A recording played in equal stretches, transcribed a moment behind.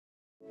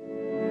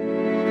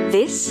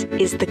This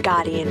is The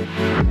Guardian.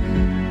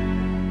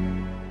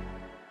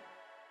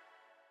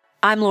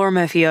 I'm Laura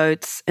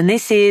Murphy-Oates, and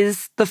this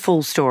is The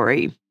Full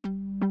Story.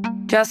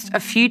 Just a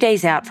few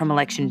days out from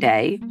Election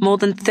Day, more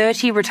than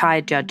 30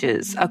 retired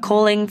judges are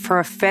calling for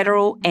a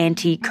federal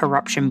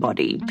anti-corruption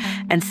body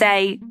and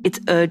say it's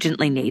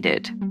urgently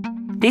needed.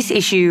 This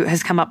issue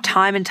has come up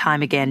time and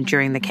time again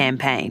during the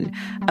campaign,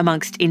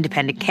 amongst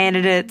independent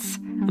candidates,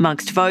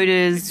 amongst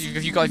voters.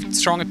 Have you got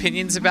strong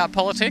opinions about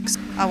politics?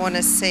 I want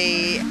to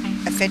see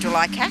a federal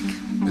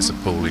ICAC. It's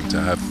appalling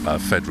to have a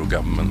federal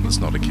government that's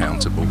not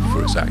accountable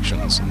for its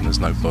actions, and there's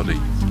nobody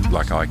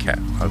like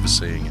ICAC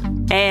overseeing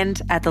it.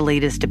 And at the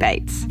leaders'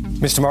 debates.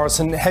 Mr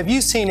Morrison, have you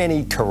seen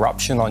any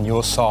corruption on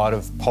your side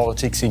of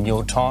politics in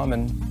your time?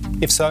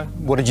 And if so,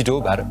 what did you do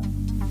about it?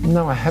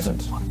 No, I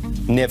haven't.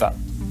 Never.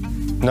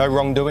 No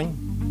wrongdoing?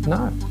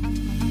 No.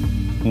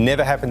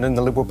 Never happened in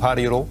the Liberal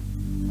Party at all?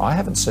 I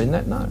haven't seen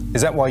that, no.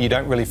 Is that why you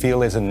don't really feel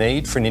there's a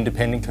need for an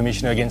independent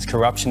commissioner against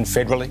corruption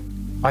federally?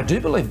 I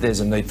do believe there's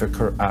a need for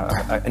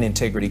an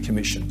integrity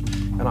commission,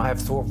 and I have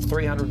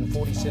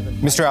 347...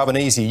 Mr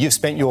Albanese, you've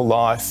spent your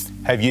life.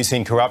 Have you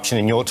seen corruption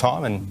in your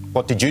time, and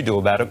what did you do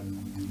about it?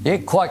 Yeah,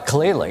 quite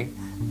clearly.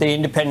 The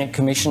Independent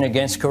Commission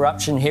Against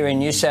Corruption here in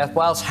New South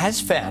Wales has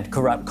found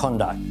corrupt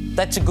conduct.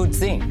 That's a good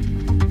thing.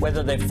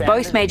 Whether they've found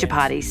Both major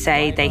parties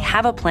say they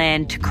have a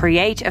plan to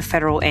create a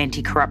federal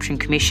anti-corruption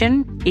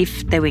commission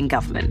if they win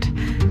government.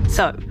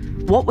 So,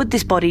 what would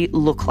this body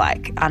look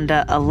like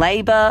under a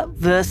Labor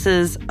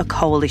versus a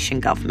coalition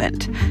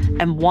government?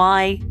 And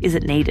why is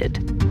it needed?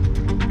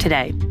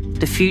 Today,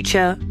 the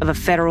future of a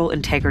federal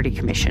integrity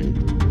commission.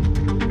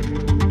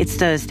 It's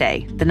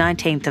Thursday, the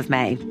 19th of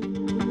May.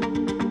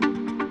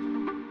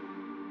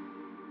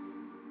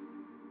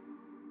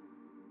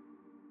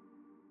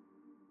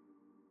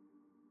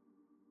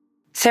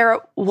 Sarah,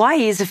 why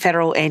is a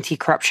federal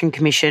anti-corruption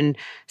commission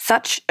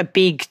such a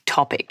big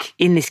topic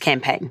in this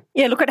campaign?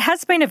 Yeah, look, it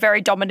has been a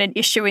very dominant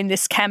issue in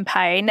this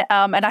campaign,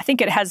 and I think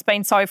it has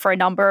been so for a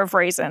number of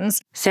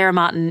reasons. Sarah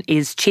Martin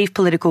is Chief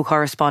Political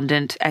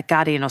Correspondent at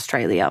Guardian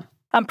Australia.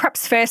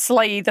 Perhaps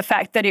firstly, the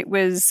fact that it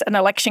was an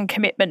election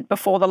commitment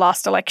before the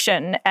last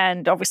election,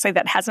 and obviously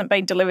that hasn't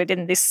been delivered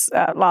in this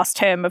last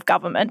term of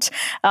government.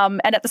 And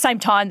at the same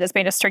time, there's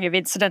been a string of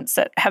incidents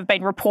that have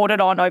been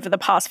reported on over the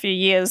past few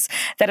years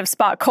that have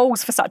sparked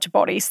calls for such a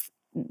body.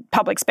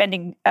 Public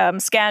spending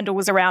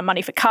scandals around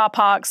money for car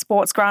parks,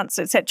 sports grants,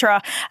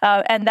 etc.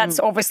 And that's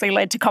obviously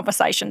led to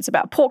conversations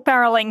about pork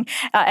barrelling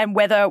and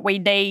whether we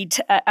need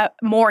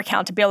more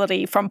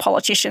accountability from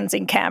politicians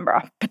in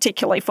Canberra,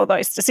 particularly for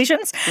those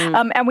decisions.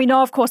 And we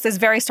know, of course, there's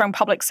very strong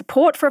public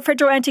support for a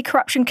federal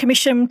anti-corruption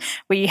commission.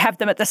 We have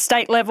them at the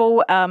state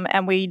level,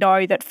 and we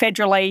know that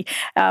federally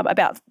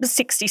about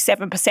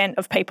 67%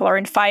 of people are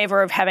in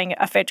favour of having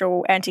a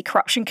federal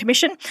anti-corruption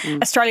commission.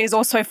 Australia has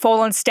also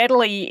fallen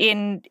steadily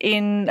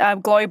in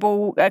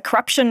global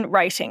corruption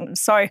ratings.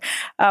 So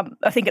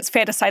I think it's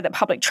fair to say that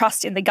public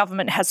trust in the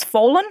government has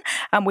fallen.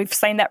 We've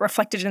seen that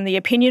reflected in the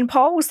opinion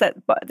polls, that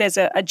there's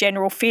a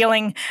general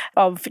feeling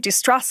of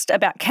distrust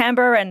about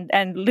Canberra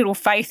and little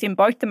faith in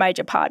both the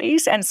major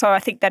parties. And so I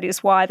think that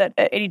is why that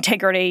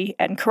integrity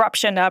and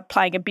corruption are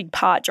playing a big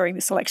part during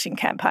this election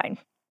campaign.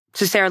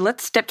 So, Sarah,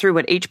 let's step through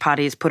what each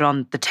party has put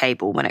on the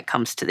table when it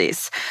comes to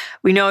this.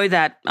 We know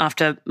that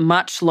after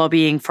much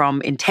lobbying from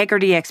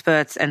integrity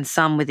experts and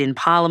some within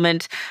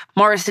Parliament,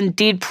 Morrison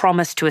did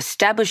promise to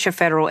establish a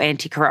federal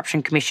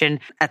anti-corruption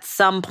commission at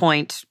some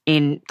point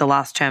in the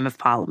last term of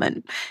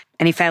Parliament.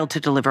 And he failed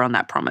to deliver on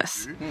that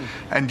promise.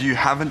 And you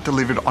haven't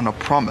delivered on a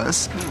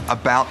promise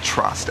about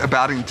trust,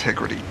 about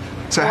integrity.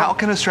 So how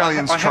can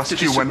Australians trust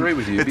you when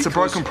it's a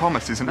broken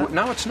promise, isn't it?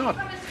 No, it's not.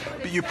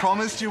 But you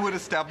promised you would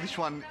establish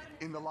one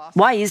in the last...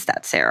 Why is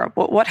that, Sarah?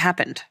 What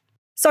happened?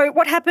 So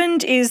what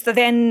happened is the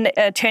then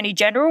Attorney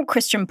General,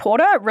 Christian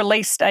Porter,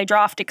 released a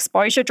draft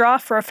exposure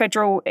draft for a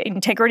Federal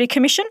Integrity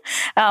Commission.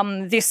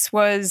 This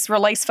was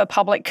released for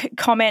public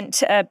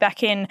comment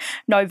back in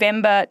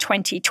November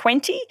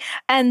 2020,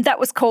 and that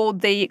was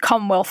called the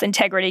Commonwealth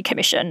Integrity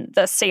Commission,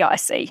 the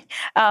CIC.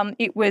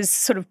 It was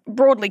sort of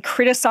broadly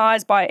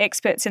criticised by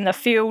experts in the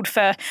field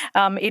for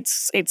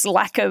its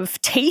lack of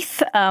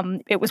teeth.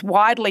 It was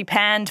widely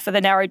panned for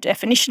the narrow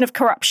definition of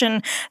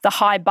corruption, the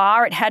high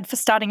bar it had for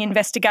starting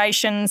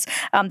investigations,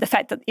 the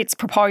fact that its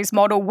proposed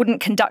model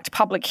wouldn't conduct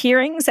public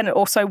hearings, and it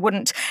also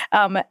wouldn't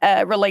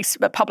release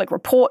public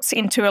reports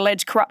into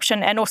alleged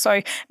corruption, and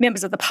also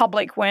members of the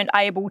public weren't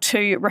able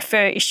to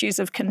refer issues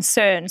of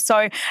concern.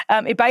 So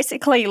it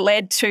basically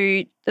led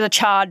to the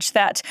charge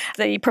that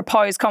the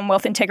proposed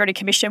Commonwealth Integrity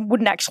Commission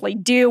wouldn't actually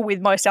deal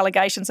with most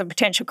allegations of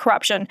potential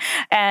corruption,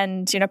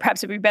 and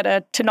perhaps it'd be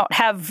better to not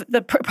have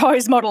the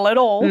proposed model at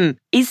all.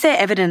 Is there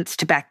evidence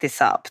to back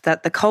this up,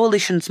 that the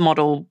coalition's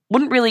model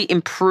wouldn't really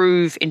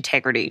improve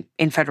integrity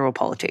in federal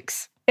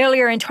politics?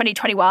 Earlier in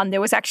 2021, there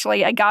was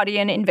actually a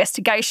Guardian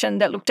investigation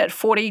that looked at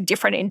 40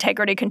 different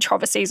integrity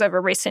controversies over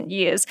recent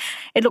years.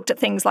 It looked at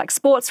things like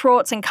sports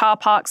rorts and car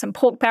parks and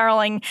pork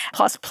barrelling,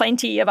 plus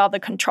plenty of other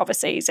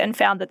controversies, and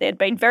found that there had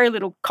been very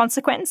little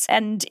consequence.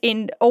 And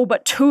in all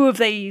but 2 of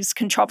these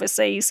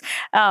controversies,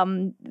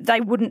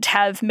 they wouldn't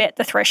have met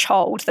the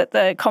threshold that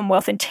the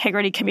Commonwealth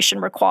Integrity Commission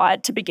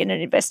required to begin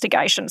an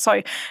investigation.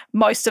 So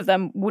most of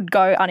them would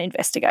go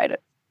uninvestigated.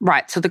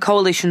 Right, so the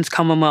Coalition's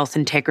Commonwealth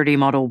Integrity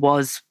Model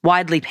was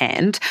widely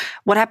panned.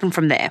 What happened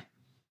from there?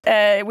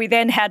 We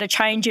then had a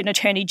change in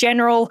Attorney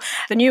General.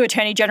 The new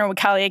Attorney General,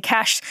 Michaelia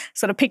Cash,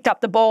 sort of picked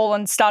up the ball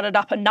and started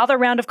up another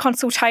round of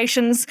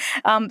consultations.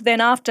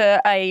 Then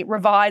after a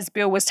revised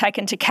bill was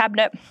taken to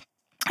Cabinet,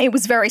 it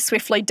was very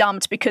swiftly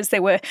dumped because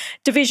there were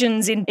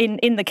divisions in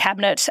the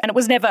Cabinet, and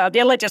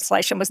the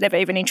legislation was never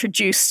even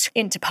introduced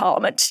into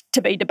Parliament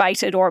to be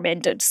debated or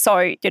amended.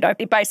 So,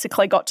 it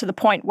basically got to the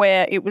point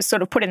where it was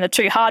sort of put in the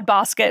too hard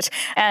basket,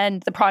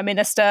 and the Prime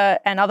Minister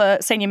and other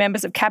senior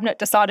members of Cabinet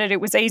decided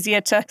it was easier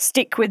to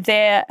stick with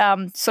their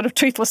sort of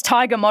toothless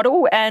tiger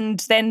model and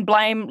then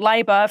blame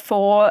Labor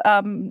for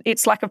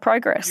its lack of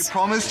progress. You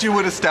promised you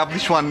would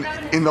establish one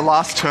in the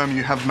last term.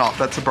 You have not.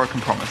 That's a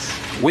broken promise.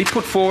 We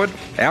put forward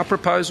our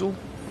proposal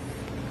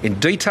in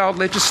detailed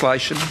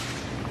legislation,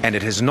 and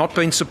it has not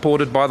been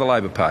supported by the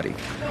Labor Party.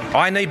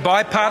 I need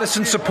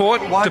bipartisan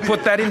support to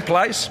put that in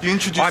place.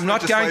 I'm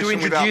not going to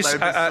introduce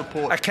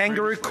a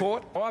kangaroo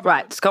court.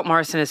 Right, Scott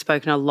Morrison has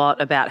spoken a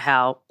lot about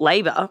how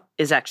Labor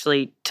is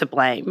actually to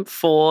blame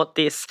for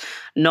this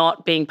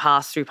not being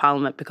passed through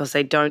Parliament because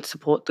they don't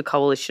support the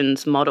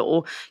Coalition's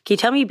model. Can you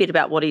tell me a bit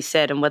about what he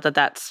said and whether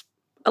that's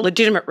a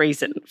legitimate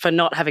reason for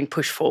not having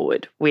pushed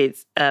forward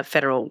with a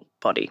federal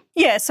body?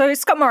 Yeah, so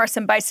Scott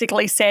Morrison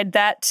basically said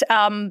that,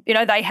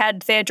 they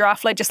had their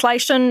draft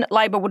legislation,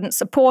 Labor wouldn't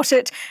support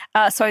it,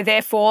 so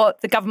therefore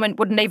the government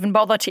wouldn't even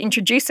bother to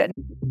introduce it.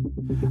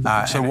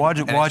 So why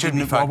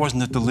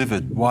wasn't it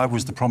delivered? Why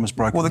was the promise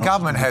broken? Well, the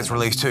government has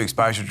released 2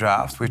 exposure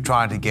drafts. We're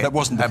trying to get... That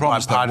wasn't the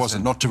promise, that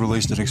wasn't, not to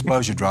release an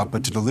exposure draft,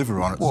 but to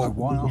deliver on it. Well, so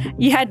why not?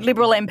 You had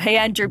Liberal MP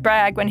Andrew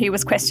Bragg, when he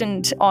was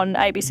questioned on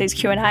ABC's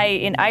Q&A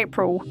in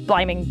April,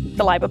 blaming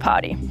the Labor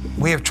Party.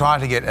 We have tried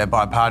to get a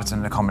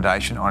bipartisan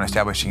accommodation on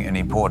establishing an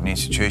important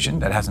institution.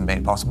 That hasn't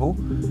been possible.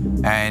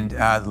 And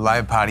the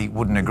Labor Party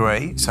wouldn't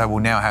agree, so we'll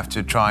now have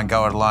to try and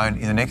go it alone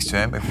in the next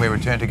term if we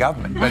return to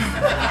government.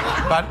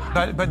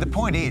 But the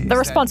point is... The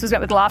response was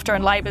met with laughter,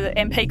 and Labor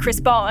MP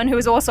Chris Bowen, who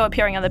was also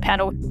appearing on the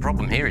panel... The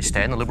problem here is,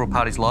 Stan, the Liberal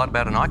Party's lied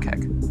about an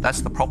ICAC.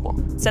 That's the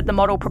problem. Said the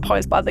model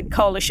proposed by the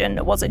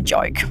Coalition was a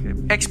joke.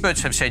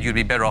 Experts have said you'd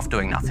be better off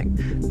doing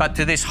nothing. But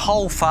to this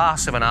whole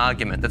farce of an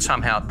argument that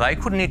somehow they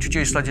couldn't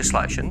introduce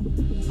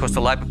legislation because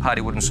the Labor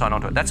Party wouldn't sign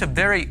on to it, that's a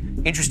very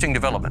interesting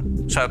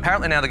development. So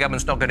apparently now the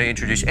government's not going to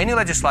introduce any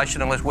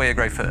legislation unless we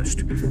agree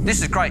first.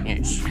 This is great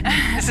news.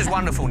 This is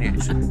wonderful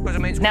news. Because it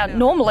means now,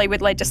 normally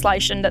with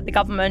legislation that the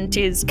government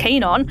is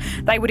keen on,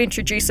 they would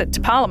introduce it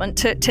to Parliament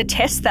to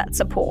test that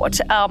support.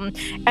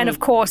 And of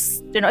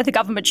course, the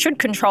government should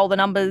control the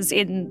numbers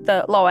in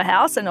the lower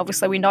house. And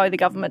obviously we know the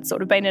government's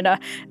sort of been in an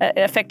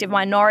effective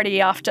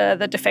minority after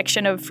the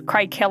defection of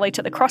Craig Kelly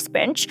to the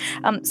crossbench.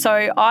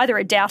 So either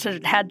it doubted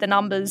it had the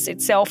numbers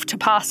itself to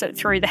pass it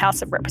through the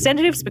House of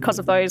Representatives because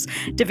of those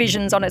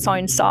divisions on its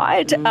own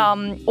side,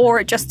 or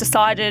it just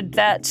decided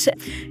that,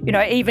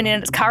 even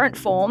in its current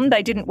form,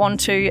 they didn't want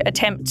to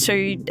attempt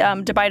to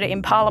debate it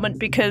in Parliament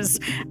because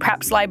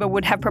perhaps Labor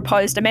would have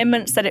proposed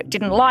amendments that it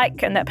didn't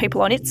like and that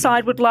people on its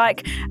side would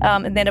like.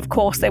 And then, of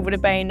course, there would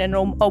have been an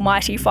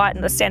almighty fight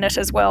in the Senate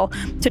as well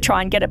to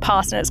try and get it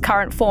passed in its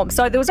current form.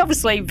 So there was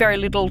obviously very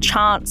little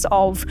chance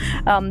of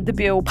the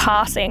bill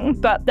passing,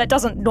 but that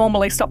doesn't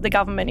normally stop the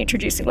government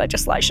introducing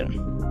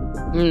legislation.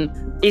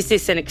 Is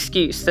this an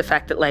excuse, the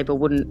fact that Labor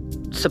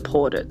wouldn't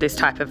support it, this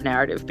type of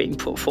narrative being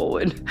put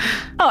forward?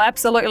 Oh,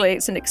 absolutely,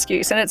 it's an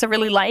excuse, and it's a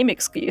really lame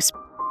excuse.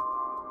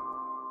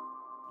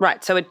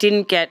 Right, so it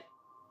didn't get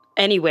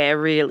anywhere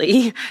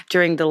really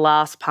during the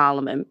last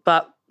Parliament,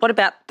 but what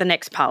about the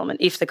next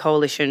Parliament? If the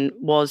Coalition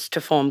was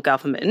to form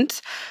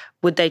government,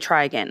 would they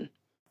try again?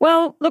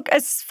 Well, look,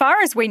 as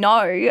far as we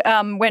know,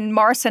 when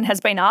Morrison has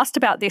been asked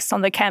about this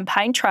on the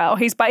campaign trail,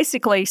 he's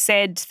basically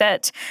said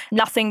that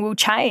nothing will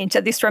change,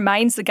 that this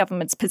remains the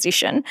government's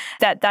position,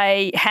 that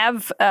they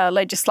have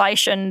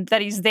legislation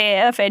that is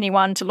there for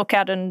anyone to look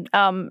at, and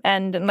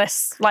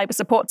unless Labor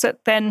supports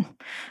it, then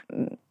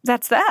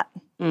that's that.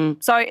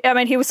 So,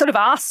 he was sort of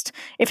asked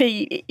if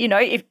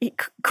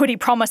could he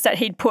promise that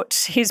he'd put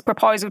his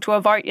proposal to a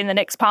vote in the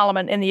next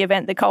Parliament in the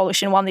event the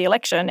Coalition won the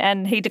election,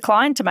 and he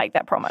declined to make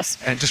that promise.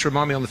 And just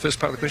remind me on the first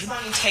part of the question.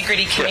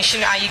 Integrity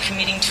Commission, are you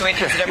committing to it?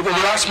 Well,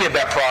 you asked me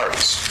about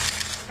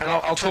priorities, and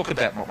I'll talk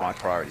about what my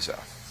priorities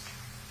are.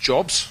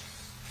 Jobs,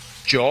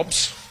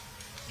 jobs,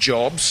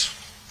 jobs,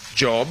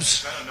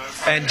 jobs,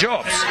 and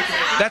jobs.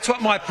 That's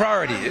what my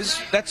priority is.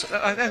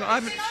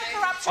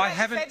 I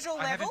haven't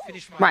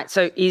finished my... Right,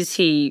 so is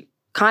he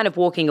kind of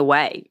walking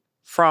away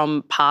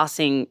from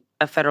passing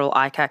a federal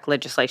ICAC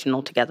legislation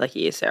altogether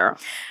here, Sarah?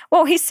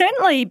 Well, he's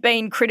certainly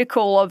been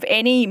critical of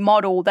any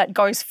model that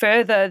goes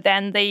further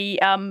than the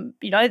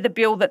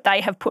bill that they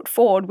have put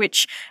forward,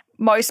 which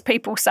most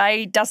people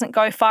say doesn't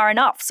go far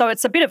enough. So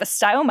it's a bit of a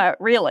stalemate,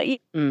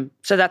 really.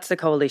 So that's the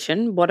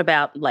coalition. What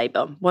about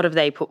Labor? What have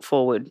they put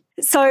forward?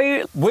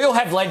 So we'll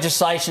have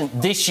legislation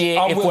this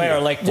year if we're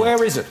elected.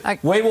 Where is it?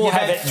 We will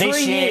have it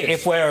this year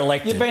if we're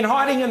elected. You've been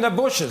hiding in the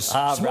bushes.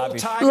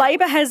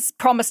 Labor has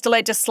promised to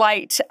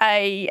legislate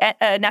a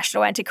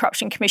National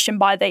Anti-Corruption Commission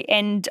by the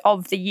end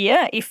of the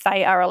year if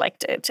they are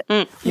elected.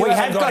 We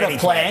have got a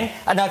plan,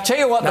 and I'll tell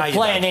you what the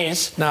plan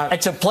is. No.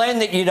 It's a plan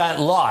that you don't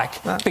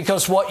like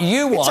because what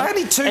you want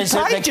only 2 is pages.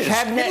 That the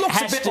Cabinet it looks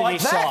has a bit to like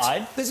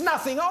decide. That. There's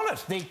nothing on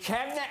it. The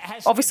Cabinet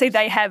has Obviously,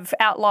 they have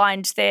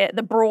outlined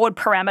the broad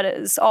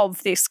parameters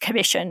of this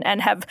commission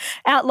and have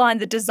outlined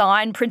the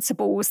design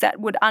principles that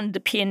would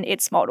underpin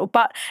its model.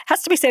 But it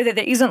has to be said that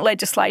there isn't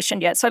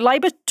legislation yet. So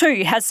Labor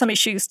too has some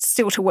issues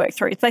still to work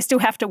through. They still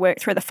have to work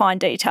through the fine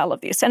detail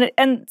of this. And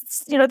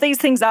these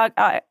things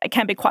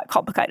can be quite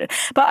complicated.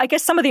 But I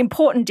guess some of the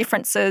important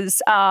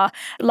differences are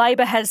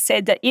Labor has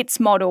said that its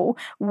model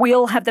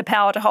will have the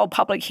power to hold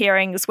public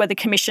hearings where the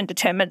commission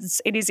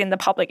determines it is in the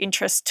public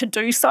interest to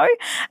do so.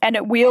 And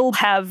it will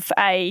have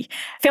a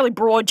fairly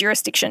broad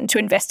jurisdiction to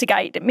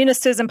investigate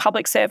ministers and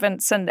public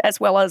servants, and as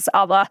well as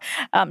other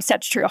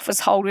statutory office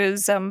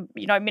holders,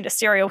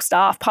 ministerial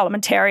staff,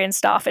 parliamentarian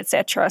staff,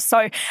 etc.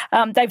 So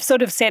they've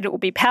sort of said it will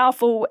be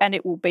powerful and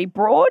it will be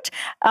broad,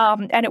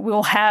 and it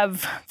will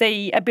have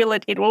the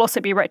ability. It will also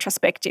be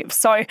retrospective.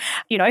 So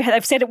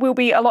they've said it will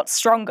be a lot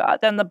stronger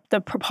than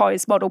the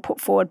proposed model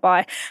put forward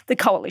by the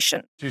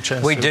coalition.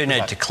 We do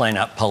need to clean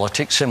up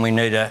politics, and we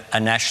need a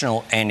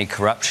national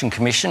anti-corruption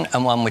commission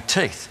and one with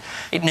teeth.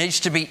 It needs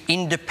to be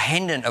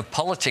independent of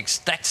politics.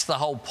 That's the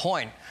whole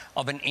point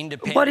of an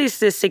independent... What is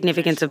the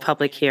significance of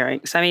public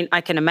hearings? I mean,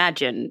 I can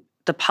imagine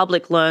the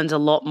public learns a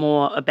lot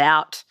more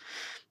about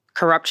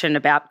corruption,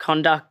 about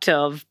conduct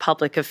of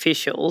public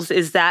officials.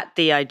 Is that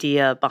the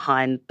idea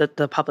behind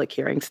the public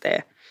hearings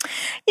there?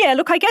 Yeah,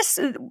 look, I guess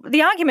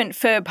the argument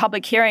for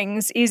public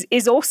hearings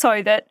is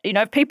also that,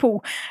 if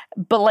people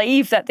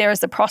believe that there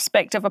is a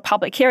prospect of a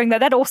public hearing,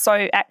 that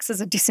also acts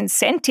as a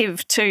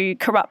disincentive to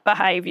corrupt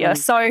behaviour.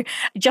 So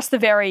just the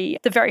very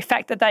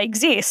fact that they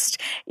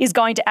exist is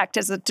going to act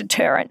as a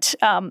deterrent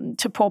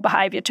to poor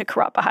behaviour, to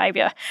corrupt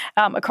behaviour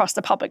across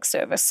the public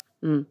service.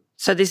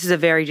 So this is a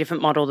very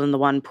different model than the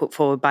one put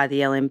forward by the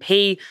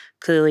LNP.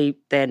 Clearly,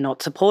 they're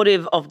not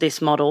supportive of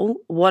this model.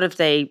 What have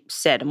they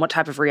said and what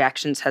type of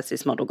reactions has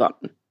this model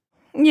gotten?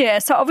 Yeah,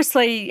 so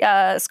obviously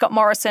Scott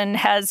Morrison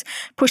has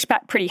pushed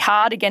back pretty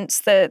hard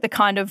against the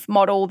kind of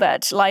model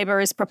that Labor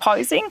is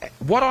proposing.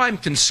 What I'm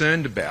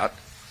concerned about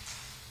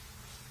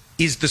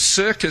is the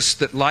circus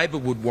that Labor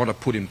would want to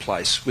put in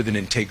place with an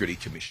integrity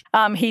commission.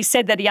 He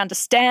said that he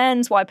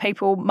understands why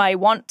people may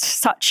want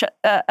such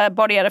a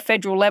body at a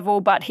federal level,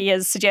 but he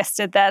has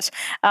suggested that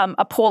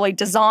a poorly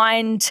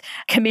designed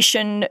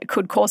commission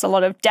could cause a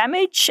lot of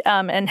damage,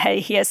 and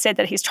he has said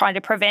that he's trying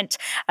to prevent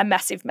a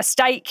massive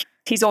mistake.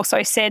 He's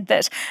also said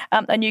that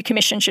a new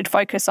commission should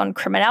focus on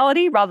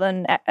criminality rather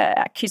than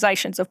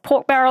accusations of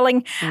pork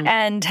barrelling,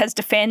 and has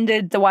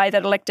defended the way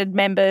that elected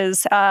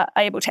members are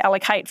able to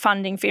allocate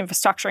funding for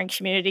infrastructure and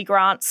community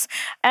grants.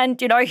 And,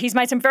 he's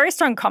made some very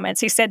strong comments.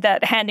 He said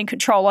that handing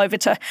control over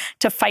to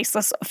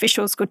faceless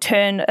officials could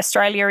turn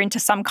Australia into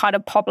some kind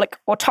of public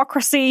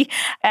autocracy.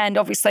 And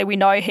obviously we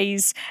know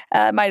he's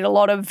made a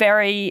lot of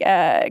very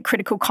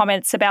critical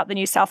comments about the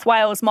New South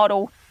Wales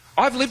model.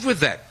 I've lived with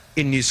that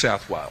in New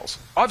South Wales.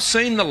 I've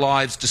seen the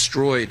lives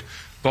destroyed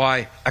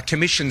by a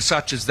commission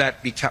such as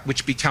that,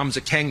 which becomes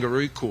a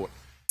kangaroo court.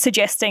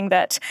 Suggesting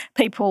that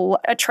people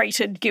are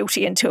treated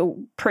guilty until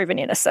proven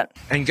innocent.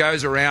 And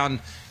goes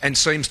around and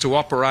seems to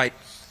operate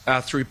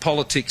through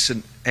politics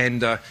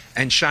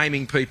and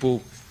shaming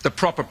people, the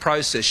proper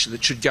process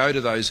that should go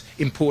to those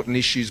important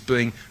issues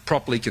being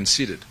properly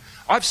considered.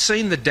 I've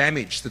seen the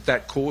damage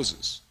that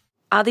causes.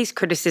 Are these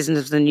criticisms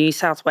of the New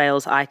South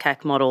Wales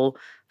ICAC model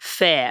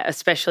fair,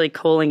 especially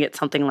calling it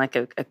something like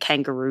a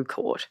kangaroo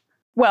court?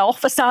 Well,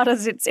 for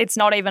starters, it's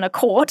not even a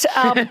court,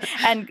 and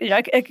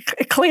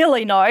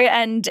clearly no.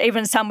 And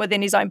even some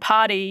within his own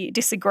party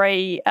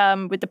disagree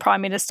with the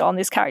Prime Minister on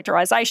this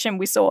characterisation.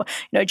 We saw,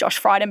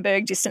 Josh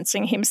Frydenberg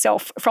distancing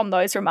himself from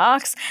those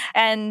remarks,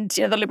 and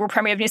the Liberal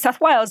Premier of New South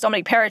Wales,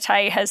 Dominic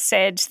Perrottet, has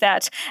said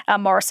that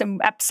Morrison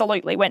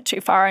absolutely went too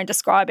far in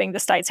describing the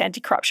state's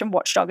anti-corruption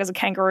watchdog as a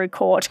kangaroo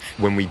court.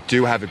 When we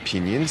do have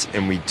opinions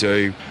and we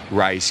do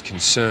raise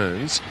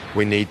concerns,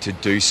 we need to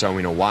do so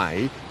in a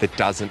way that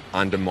doesn't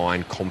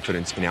undermine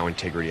confidence in our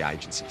integrity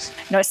agencies.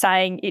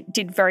 Saying it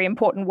did very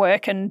important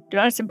work, and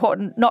it's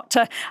important not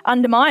to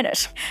undermine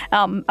it.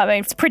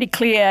 It's pretty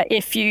clear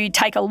if you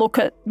take a look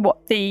at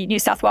what the New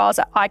South Wales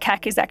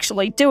ICAC is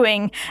actually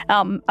doing.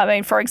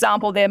 For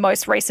example, their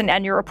most recent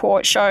annual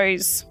report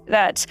shows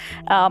that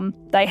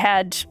they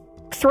had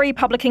 3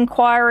 public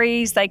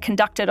inquiries. They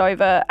conducted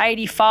over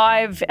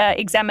 85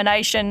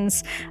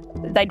 examinations.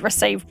 They'd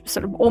received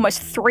sort of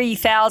almost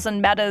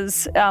 3,000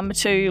 matters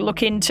to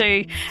look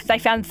into. They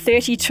found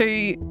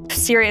 32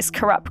 serious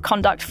corrupt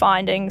conduct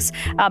findings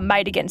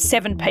made against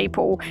 7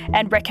 people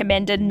and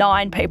recommended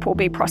 9 people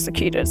be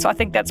prosecuted. So I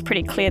think that's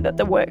pretty clear that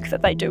the work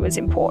that they do is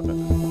important.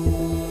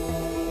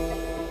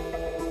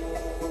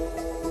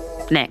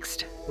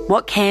 Next,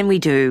 what can we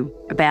do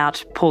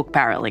about pork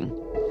barrelling?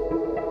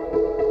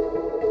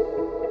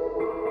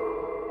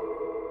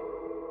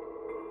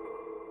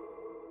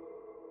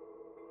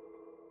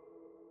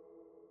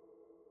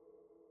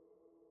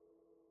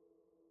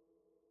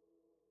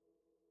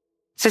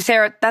 So,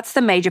 Sarah, that's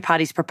the major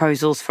party's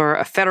proposals for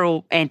a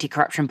federal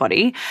anti-corruption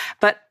body.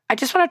 But I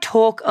just want to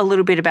talk a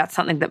little bit about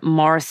something that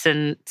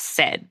Morrison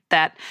said,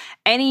 that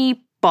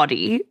any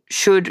body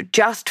should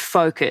just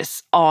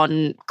focus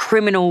on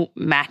criminal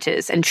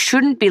matters and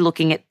shouldn't be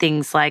looking at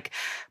things like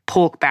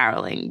pork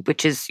barrelling,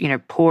 which is,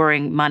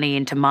 pouring money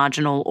into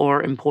marginal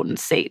or important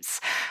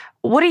seats.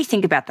 What do you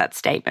think about that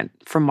statement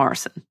from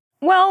Morrison?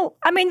 Well,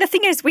 I mean, the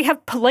thing is, we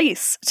have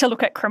police to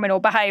look at criminal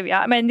behaviour.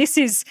 I mean, this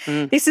is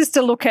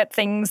to look at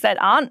things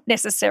that aren't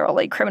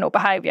necessarily criminal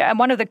behaviour. And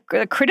one of the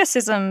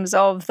criticisms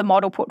of the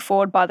model put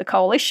forward by the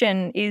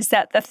coalition is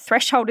that the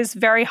threshold is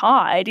very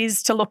high. It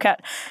is to look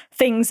at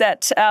things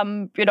that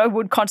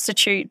would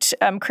constitute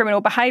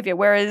criminal behaviour,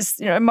 whereas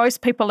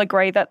most people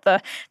agree that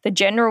the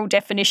general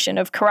definition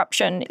of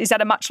corruption is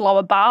at a much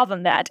lower bar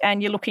than that,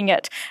 and you're looking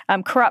at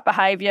corrupt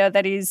behaviour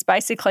that is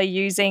basically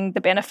using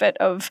the benefit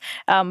of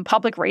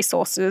public resources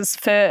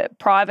for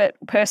private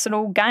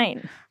personal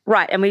gain.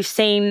 Right, and we've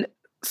seen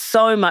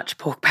so much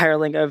pork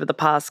barrelling over the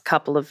past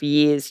couple of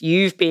years.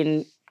 You've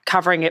been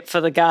covering it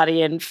for The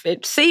Guardian,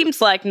 it seems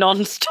like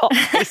non-stop,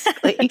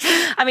 basically.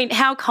 I mean,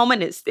 how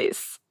common is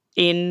this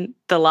in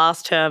the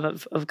last term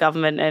of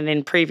government and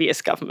in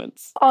previous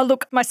governments? Oh,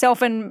 look,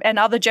 myself and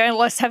other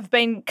journalists have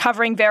been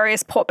covering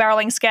various pork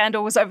barrelling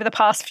scandals over the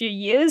past few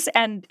years,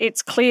 and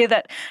it's clear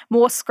that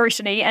more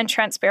scrutiny and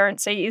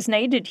transparency is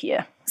needed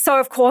here. So,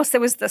 of course,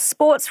 there was the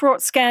sports rort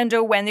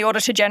scandal when the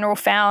Auditor General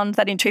found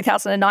that in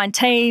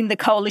 2019 the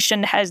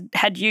coalition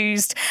had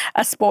used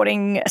a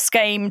sporting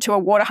scheme to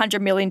award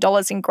 $100 million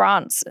in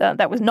grants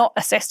that was not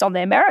assessed on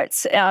their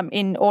merits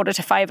in order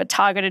to favour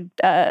targeted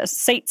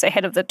seats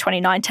ahead of the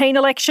 2019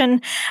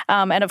 election.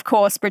 And, of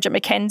course, Bridget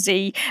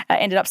McKenzie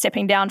ended up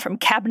stepping down from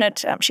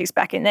Cabinet. She's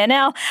back in there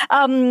now.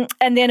 And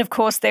then, of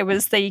course, there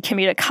was the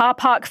Commuter Car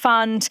Park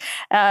Fund,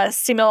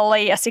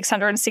 similarly a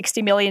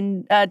 $660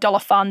 million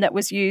fund that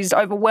was used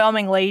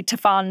overwhelmingly to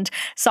fund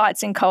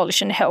sites in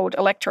coalition-held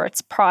electorates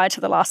prior to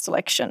the last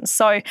election.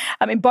 So,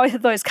 in both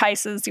of those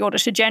cases, the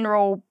Auditor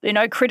General,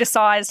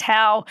 criticised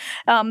how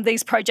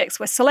these projects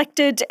were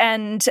selected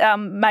and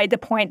made the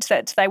point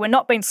that they were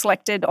not being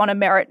selected on a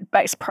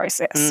merit-based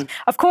process.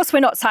 Of course,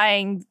 we're not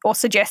saying or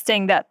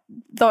suggesting that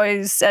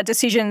those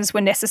decisions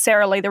were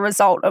necessarily the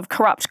result of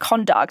corrupt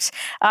conduct,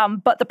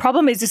 but the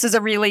problem is this is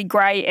a really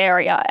grey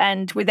area,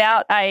 and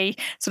without a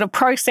sort of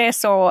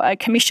process or a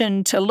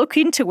commission to look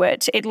into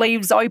it, it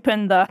leaves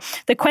open the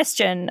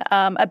question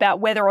about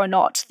whether or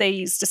not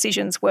these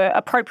decisions were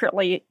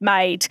appropriately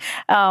made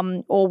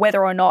or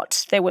whether or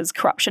not there was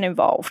corruption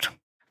involved.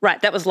 Right,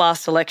 that was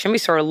last election. We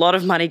saw a lot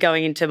of money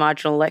going into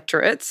marginal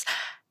electorates.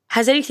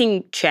 Has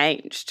anything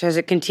changed? Has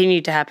it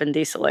continued to happen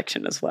this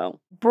election as well?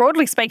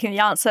 Broadly speaking, the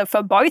answer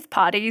for both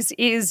parties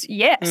is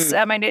yes.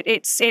 I mean,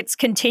 it's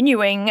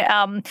continuing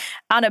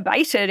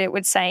unabated, it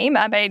would seem.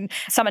 I mean,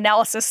 some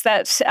analysis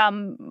that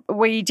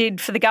we did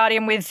for The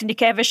Guardian with Nick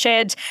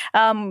Evershed,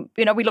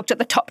 we looked at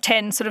the top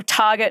 10 sort of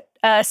target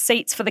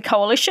seats for the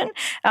coalition.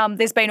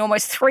 There's been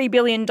almost $3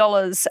 billion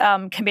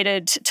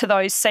committed to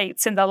those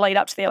seats in the lead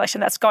up to the election.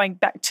 That's going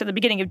back to the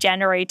beginning of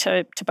January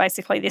to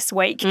basically this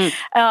week.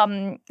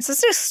 So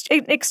it's just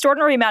an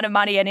extraordinary amount of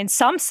money. And in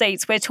some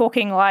seats, we're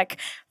talking like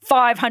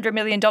 $500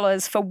 million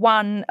for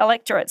one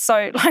electorate.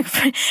 So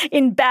like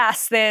in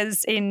Bass,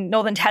 in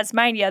Northern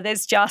Tasmania,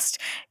 there's just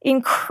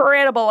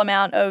incredible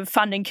amount of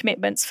funding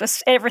commitments for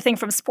everything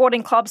from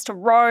sporting clubs to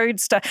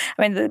roads to,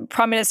 the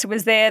Prime Minister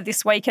was there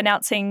this week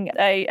announcing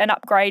an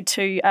upgrade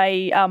to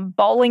a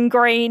bowling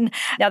green.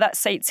 Now that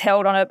seat's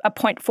held on a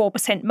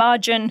 0.4%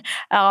 margin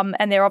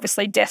and they're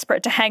obviously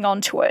desperate to hang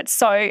on to it.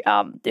 So,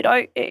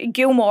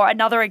 Gilmore,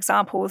 another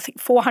example,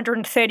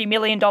 $430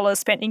 million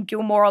spent in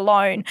Gilmore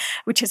alone,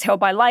 which is held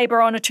by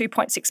Labor on a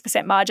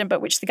 2.6% margin, but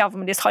which the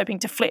government is hoping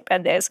to flip.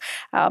 And there's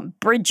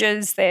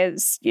bridges,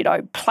 there's,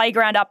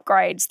 playground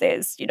upgrades,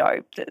 there's,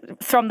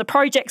 from the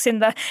projects in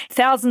the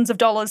thousands of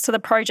dollars to the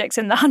projects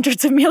in the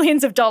hundreds of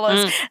millions of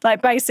dollars.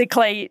 Like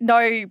basically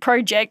no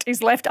project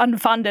is left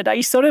unfunded.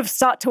 You sort of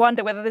start to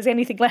wonder whether there's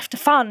anything left to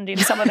fund in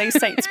some of these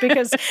seats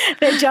because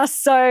they're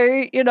just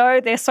so,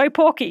 they're so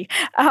porky.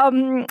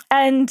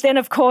 And then,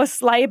 of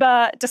course,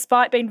 Labor,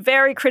 despite being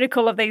very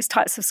critical of these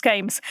types of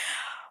schemes,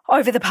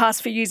 over the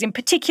past few years in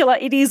particular,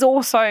 it is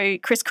also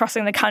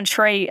crisscrossing the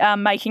country,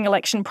 making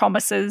election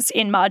promises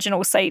in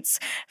marginal seats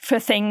for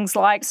things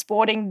like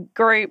sporting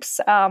groups.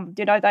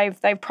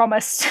 They've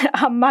promised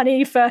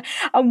money for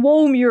a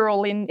wall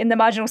mural in the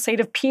marginal seat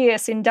of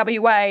Pearce in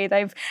WA.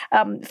 They've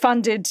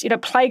funded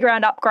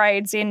playground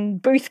upgrades in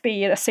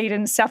Boothby, a seat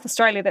in South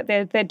Australia that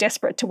they're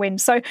desperate to win.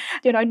 So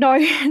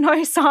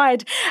no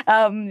side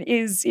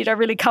is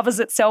really covers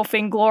itself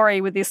in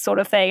glory with this sort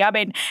of thing. I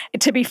mean,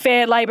 to be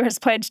fair, Labor has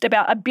pledged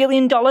about $1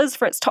 billion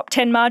for its top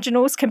 10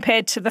 marginals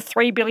compared to the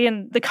 $3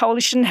 billion the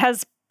coalition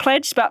has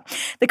pledged, but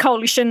the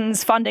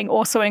coalition's funding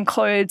also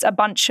includes a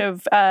bunch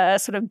of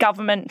sort of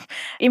government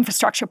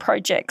infrastructure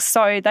projects.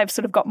 So they've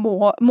sort of got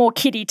more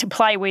kitty to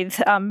play with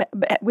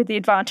the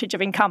advantage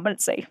of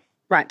incumbency.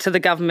 Right, so the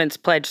government's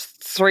pledged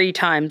 3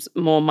 times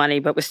more money,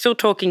 but we're still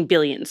talking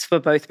billions for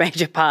both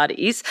major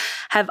parties.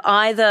 Have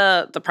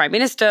either the Prime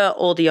Minister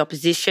or the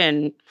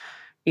opposition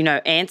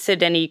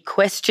answered any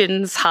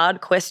questions,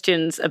 hard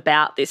questions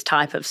about this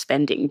type of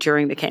spending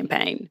during the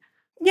campaign?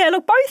 Yeah,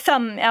 look, both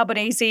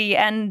Albanese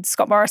and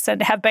Scott Morrison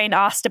have been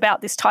asked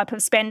about this type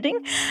of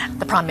spending.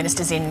 The Prime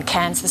Minister's in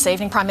Cairns this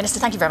evening. Prime Minister,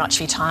 thank you very much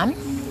for your time.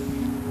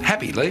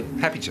 Happy, Lee.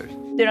 Happy to.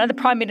 The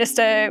Prime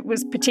Minister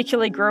was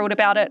particularly grilled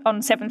about it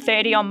on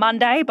 7:30 on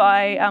Monday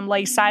by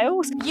Lee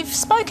Sales. You've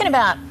spoken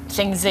about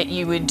things that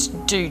you would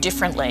do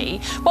differently.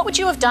 What would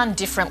you have done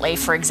differently,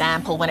 for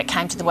example, when it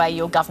came to the way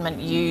your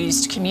government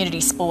used community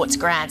sports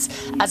grants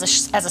as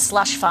a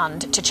slush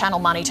fund to channel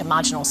money to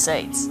marginal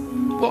seats?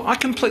 Well, I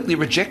completely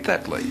reject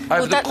that, Lee.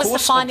 That was the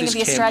finding of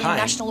the Australian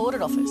National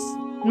Audit Office.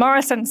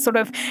 Morrison sort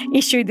of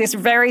issued this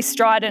very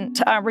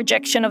strident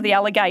rejection of the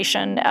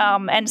allegation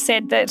and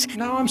said that...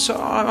 No, I'm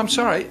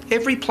sorry.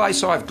 Every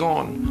place I've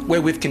gone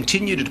where we've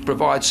continued to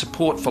provide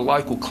support for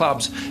local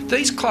clubs,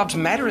 these clubs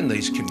matter in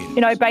these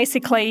communities.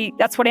 Basically,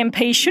 that's what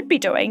MPs should be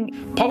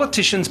doing.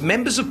 Politicians,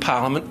 members of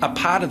parliament, are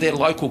part of their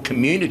local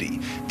community.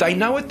 They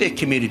know what their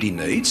community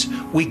needs.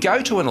 We go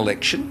to an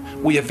election,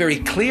 we are very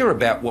clear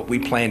about what we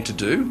plan to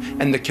do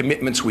and the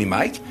commitments we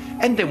make,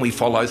 and then we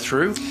follow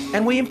through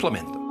and we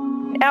implement them.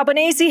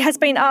 Albanese has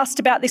been asked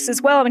about this as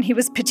well, and he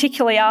was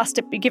particularly asked,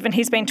 given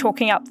he's been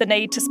talking up the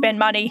need to spend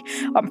money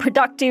on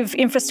productive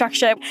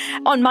infrastructure.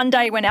 On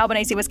Monday, when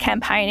Albanese was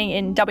campaigning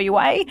in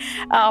WA,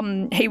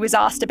 he was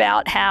asked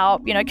about how,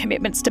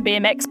 commitments to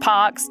BMX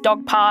parks,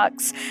 dog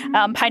parks,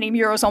 painting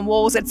murals on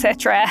walls,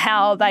 etc.,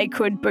 how they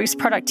could boost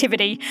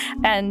productivity.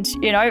 And,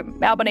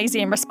 Albanese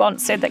in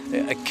response said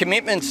that...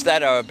 Commitments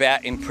that are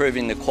about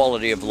improving the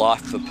quality of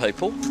life for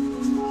people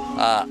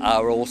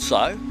are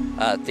also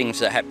things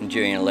that happen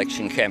during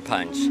election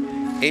campaigns.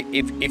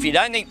 If you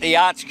don't think the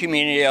arts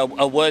community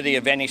are worthy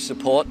of any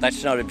support,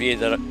 that's not a view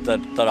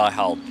that I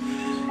hold.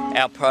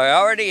 Our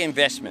priority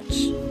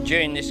investments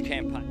during this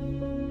campaign.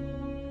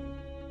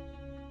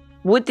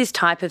 Would this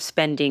type of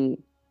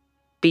spending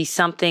be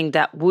something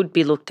that would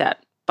be looked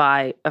at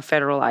by a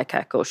federal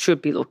ICAC or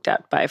should be looked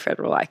at by a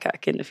federal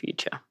ICAC in the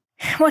future?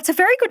 Well, it's a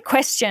very good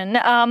question.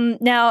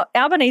 Now,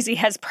 Albanese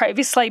has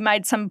previously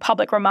made some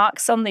public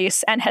remarks on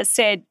this and has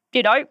said,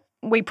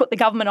 we put the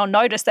government on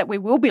notice that we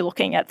will be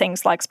looking at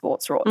things like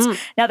sports rorts.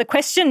 Now, the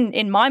question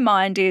in my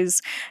mind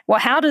is, well,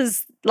 how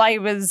does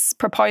Labor's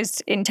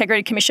proposed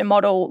Integrity Commission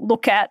model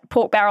look at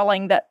pork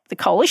barrelling that the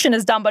coalition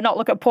has done, but not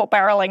look at pork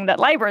barrelling that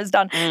Labor has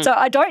done? So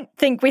I don't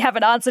think we have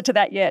an answer to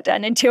that yet.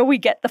 And until we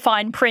get the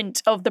fine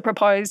print of the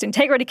proposed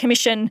Integrity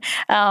Commission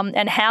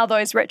and how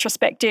those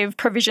retrospective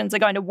provisions are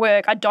going to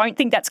work, I don't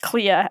think that's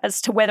clear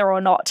as to whether or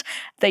not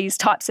these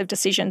types of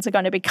decisions are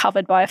going to be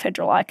covered by a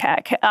federal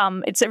ICAC.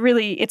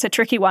 It's a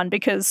tricky one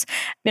because,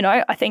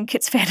 I think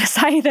it's fair to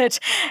say that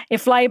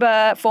if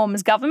Labor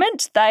forms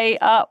government, they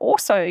are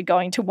also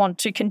going to want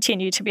to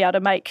continue to be able to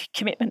make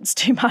commitments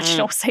to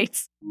marginal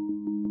seats.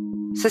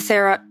 So,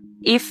 Sarah,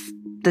 if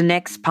the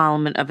next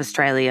Parliament of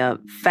Australia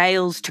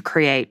fails to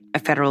create a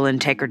Federal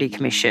Integrity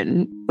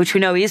Commission, which we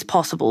know is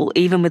possible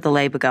even with the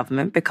Labor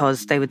government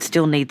because they would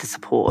still need the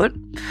support,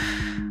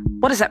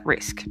 what is at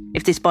risk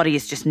if this body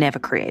is just never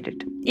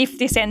created? If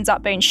this ends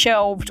up being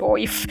shelved or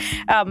if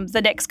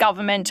the next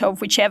government of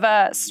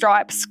whichever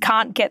stripes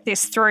can't get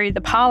this through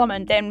the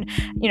parliament, then,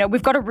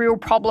 we've got a real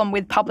problem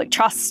with public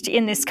trust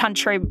in this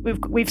country.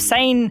 We've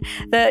seen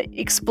the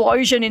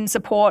explosion in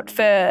support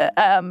for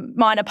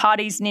minor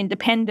parties and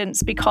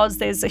independents because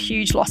there's a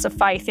huge loss of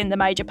faith in the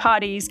major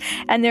parties.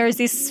 And there is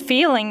this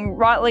feeling,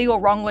 rightly or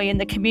wrongly, in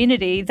the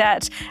community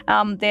that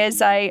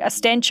there's a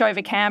stench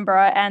over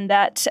Canberra and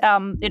that,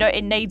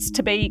 it needs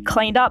to be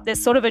cleaned up.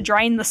 There's sort of a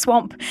drain the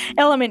swamp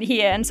element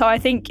here. And so I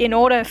think in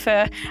order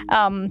for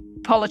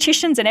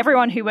politicians and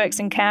everyone who works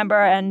in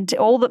Canberra and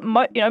all the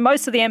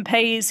most of the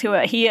MPs who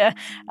are here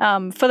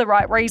for the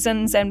right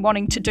reasons and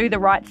wanting to do the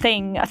right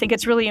thing, I think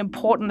it's really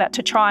important that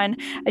to try and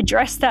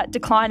address that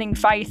declining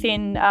faith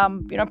in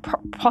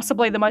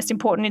possibly the most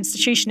important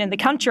institution in the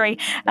country,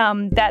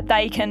 that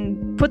they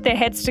can put their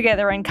heads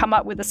together and come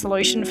up with a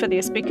solution for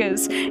this,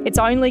 because it's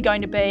only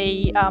going to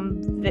be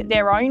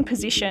their own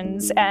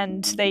positions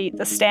and the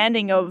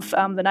standing of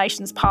the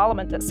nation's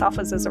parliament that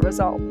suffers as a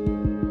result.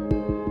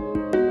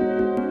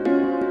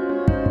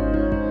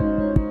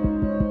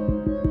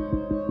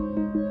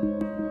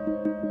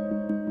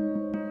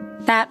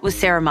 That was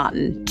Sarah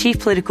Martin, Chief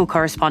Political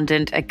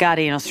Correspondent at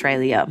Guardian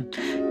Australia.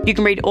 You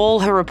can read all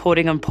her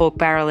reporting on pork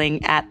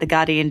barrelling at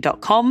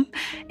theguardian.com,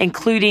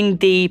 including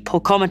the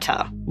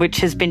Porkometer, which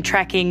has been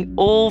tracking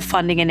all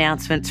funding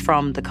announcements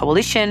from the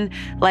Coalition,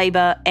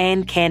 Labor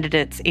and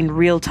candidates in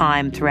real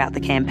time throughout the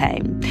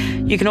campaign.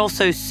 You can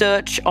also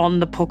search on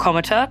the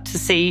Porkometer to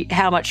see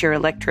how much your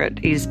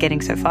electorate is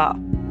getting so far.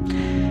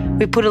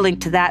 We put a link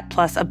to that,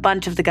 plus a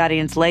bunch of The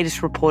Guardian's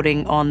latest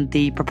reporting on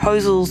the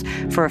proposals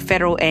for a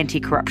federal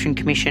anti-corruption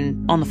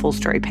commission on the Full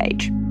Story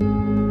page.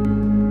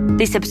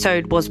 This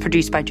episode was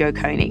produced by Joe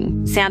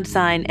Koning, sound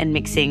design and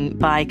mixing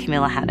by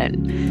Camilla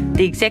Hannon.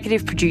 The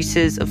executive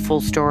producers of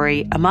Full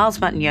Story are Miles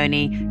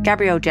Martignoni,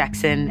 Gabrielle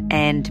Jackson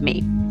and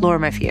me, Laura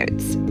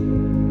Murphy-Oates.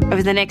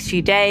 Over the next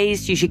few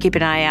days, you should keep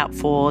an eye out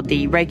for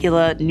the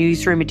regular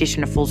newsroom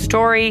edition of Full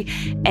Story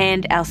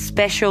and our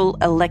special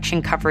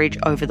election coverage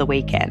over the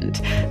weekend.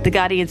 The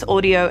Guardian's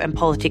audio and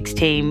politics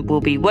team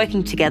will be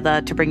working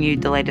together to bring you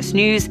the latest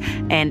news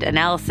and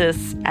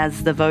analysis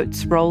as the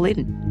votes roll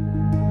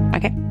in.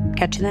 Okay,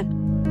 catch you then.